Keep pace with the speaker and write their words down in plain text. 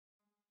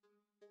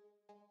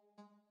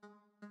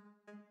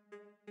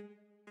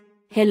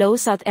Hello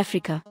South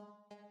Africa.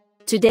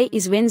 Today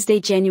is Wednesday,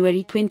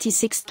 January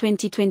 26,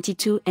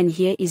 2022, and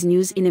here is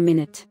news in a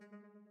minute.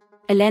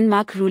 A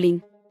landmark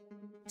ruling.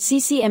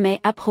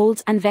 CCMA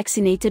upholds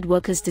unvaccinated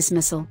workers'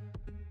 dismissal.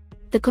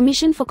 The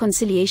Commission for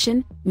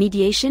Conciliation,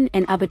 Mediation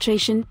and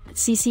Arbitration,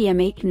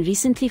 CCMA,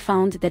 recently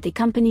found that a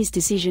company's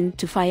decision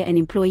to fire an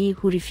employee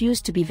who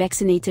refused to be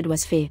vaccinated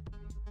was fair.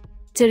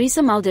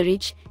 Teresa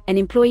Malderich, an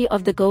employee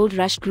of the Gold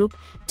Rush Group,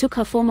 took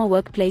her former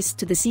workplace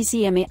to the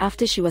CCMA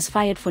after she was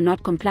fired for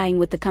not complying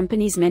with the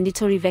company's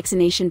mandatory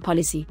vaccination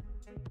policy.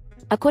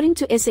 According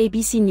to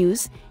SABC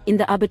News, in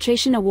the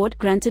arbitration award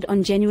granted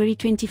on January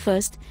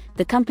 21,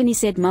 the company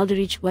said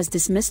Malderich was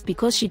dismissed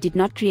because she did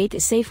not create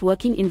a safe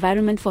working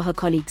environment for her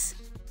colleagues.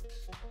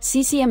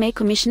 CCMA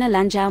Commissioner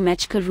Lanjao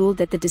Machka ruled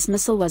that the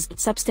dismissal was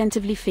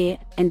substantively fair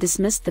and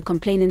dismissed the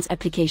complainant's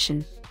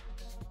application.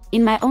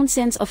 In my own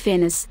sense of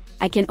fairness,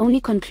 I can only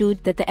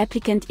conclude that the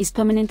applicant is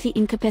permanently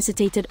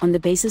incapacitated on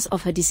the basis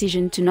of her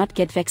decision to not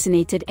get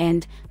vaccinated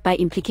and, by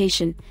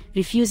implication,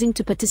 refusing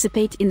to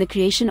participate in the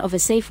creation of a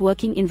safe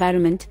working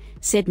environment,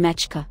 said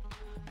Machka.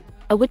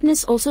 A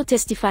witness also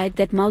testified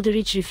that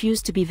Malderich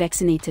refused to be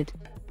vaccinated.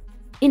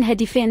 In her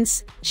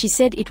defense, she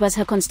said it was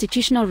her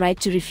constitutional right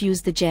to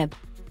refuse the jab.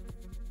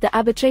 The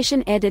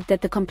arbitration added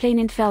that the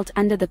complainant felt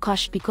under the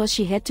cosh because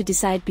she had to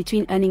decide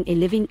between earning a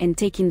living and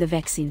taking the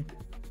vaccine.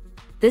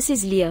 This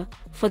is Leah,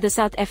 for the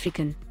South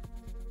African.